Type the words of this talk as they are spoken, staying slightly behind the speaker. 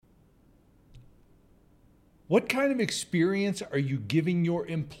What kind of experience are you giving your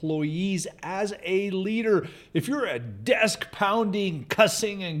employees as a leader? If you're a desk pounding,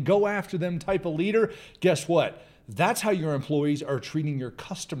 cussing, and go after them type of leader, guess what? That's how your employees are treating your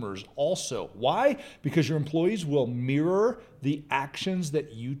customers also. Why? Because your employees will mirror the actions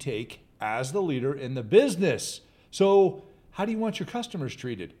that you take as the leader in the business. So how do you want your customers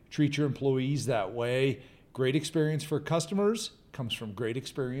treated? Treat your employees that way. Great experience for customers comes from great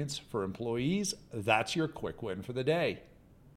experience for employees. That's your quick win for the day.